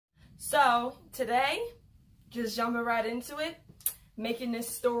So today, just jumping right into it, making this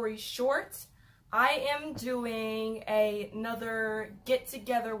story short, I am doing another get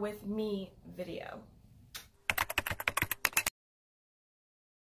together with me video.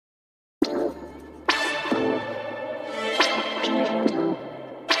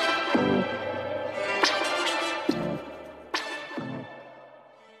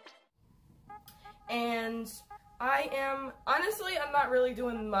 And I'm not really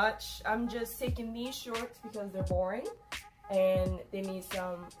doing much. I'm just taking these shorts because they're boring and they need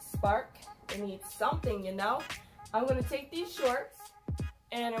some spark. They need something, you know? I'm gonna take these shorts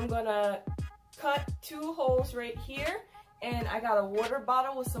and I'm gonna cut 2 holes right here, and I got a water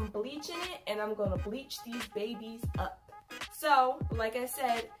bottle with some bleach in it, and I'm gonna bleach these babies up. So, like I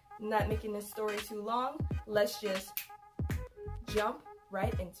said, not making this story too long, let's just jump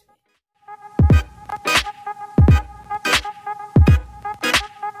right into it.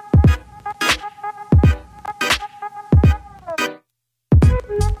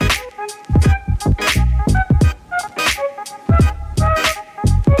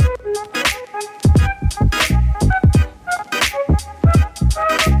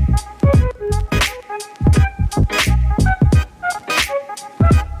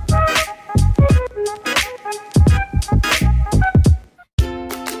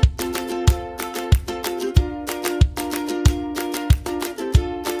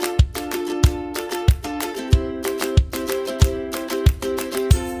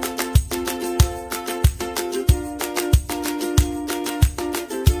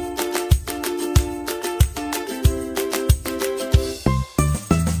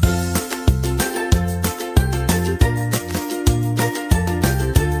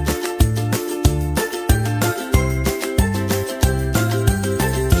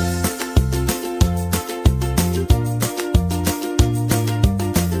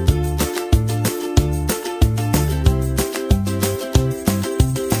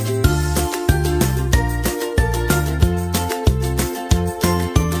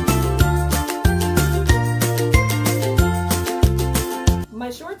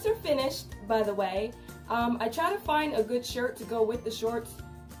 By the way, I tried to find a good shirt to go with the shorts.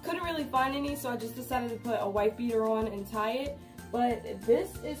 Couldn't really find any, so I just decided to put a white beater on and tie it. But this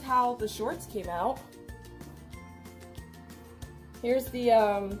is how the shorts came out. Here's the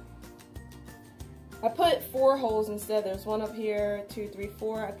I put 4 holes instead. There's one up here, 2, 3,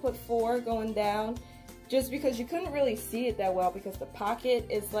 4. I put 4 going down just because you couldn't really see it that well because the pocket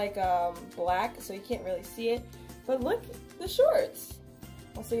is like black, so you can't really see it. But look, the shorts.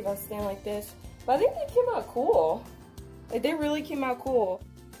 I'll see if I stand like this. But I think they came out cool. Like, they really came out cool.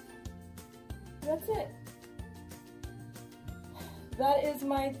 That's it. That is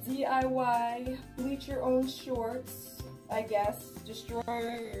my DIY bleach your own shorts, I guess. Destroy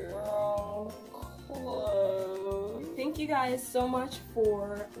your own clothes. Thank you guys so much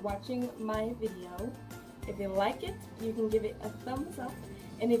for watching my video. If you like it, you can give it a thumbs up.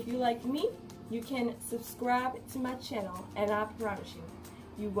 And if you like me, you can subscribe to my channel, and I promise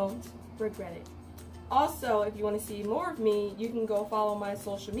you won't regret it. Also, if you want to see more of me, you can go follow my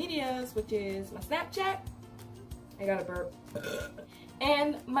social medias, which is my Snapchat, I got a burp,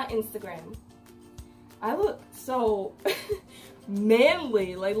 and my Instagram. I look so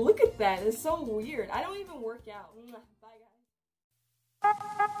manly, like look at that, it's so weird. I don't even work out. Bye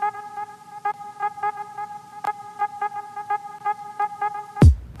guys.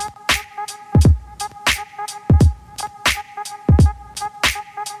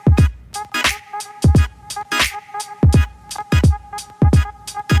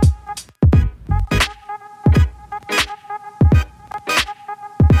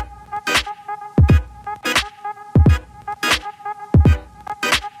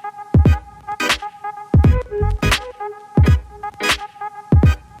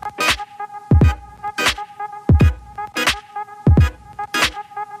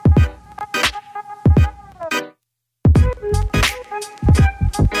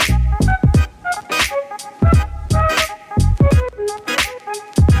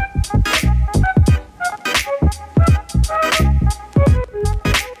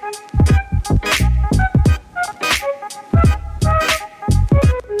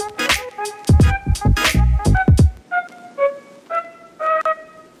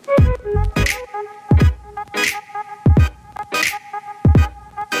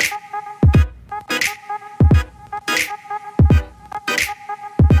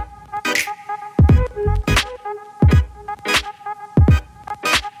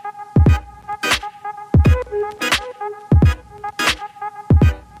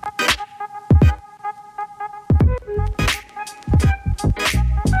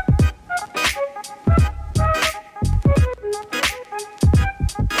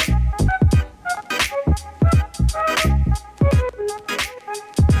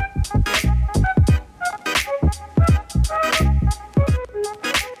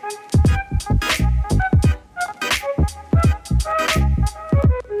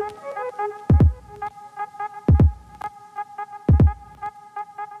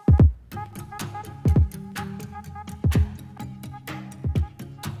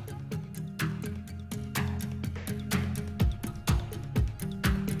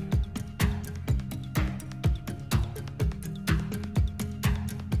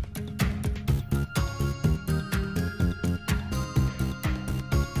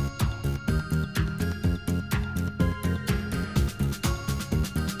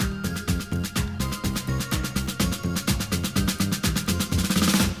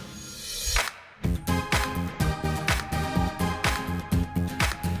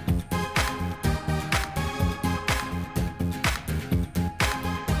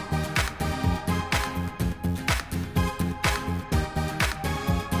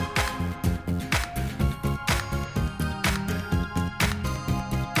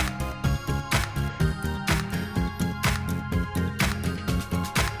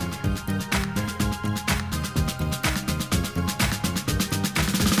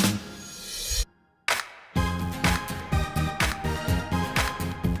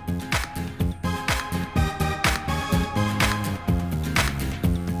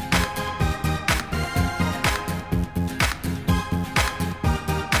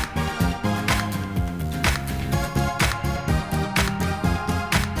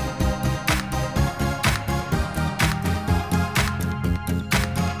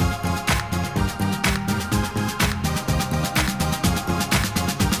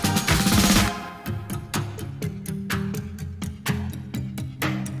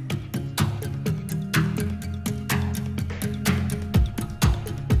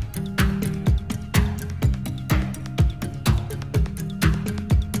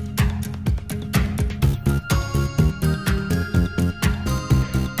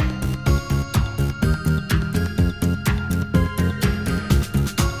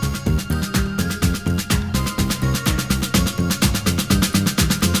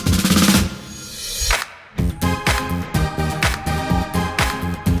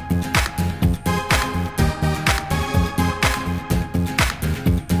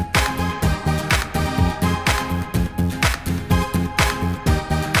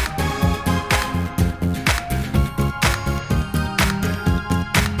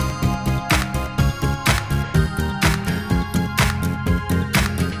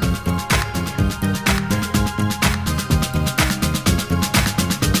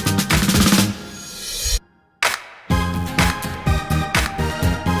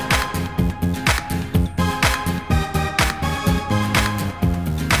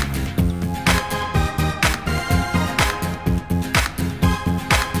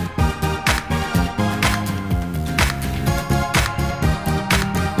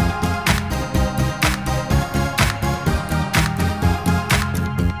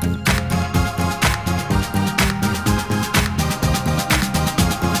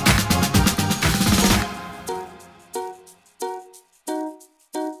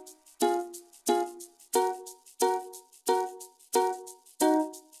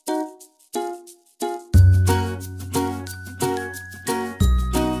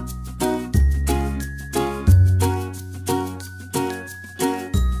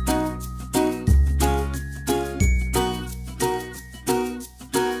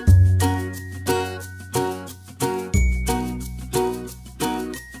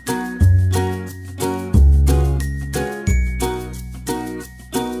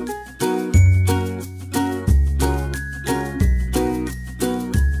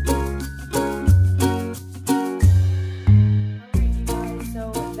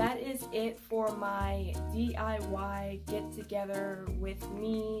 together with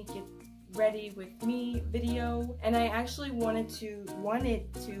me, get ready with me video. And I actually wanted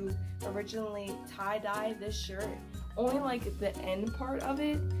to originally tie-dye this shirt, only like the end part of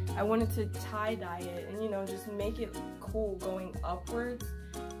it. I wanted to tie-dye it and, you know, just make it cool going upwards,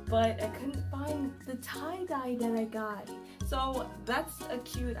 but I couldn't find the tie-dye that I got. So that's a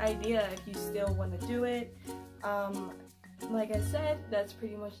cute idea if you still want to do it. Like I said, that's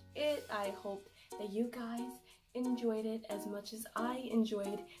pretty much it. I hope that you guys enjoyed it as much as I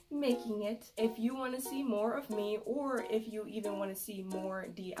enjoyed making it. If you want to see more of me, or if you even want to see more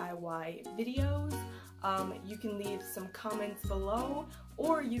DIY videos, you can leave some comments below,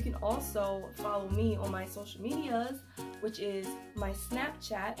 or you can also follow me on my social medias, which is my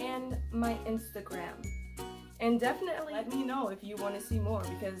Snapchat and my Instagram. And definitely let me know if you want to see more,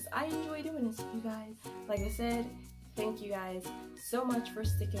 because I enjoy doing this with you guys. Like I said, thank you guys so much for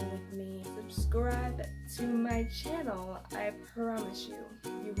sticking with me. Subscribe to my channel. I promise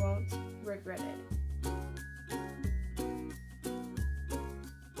you, you won't regret it.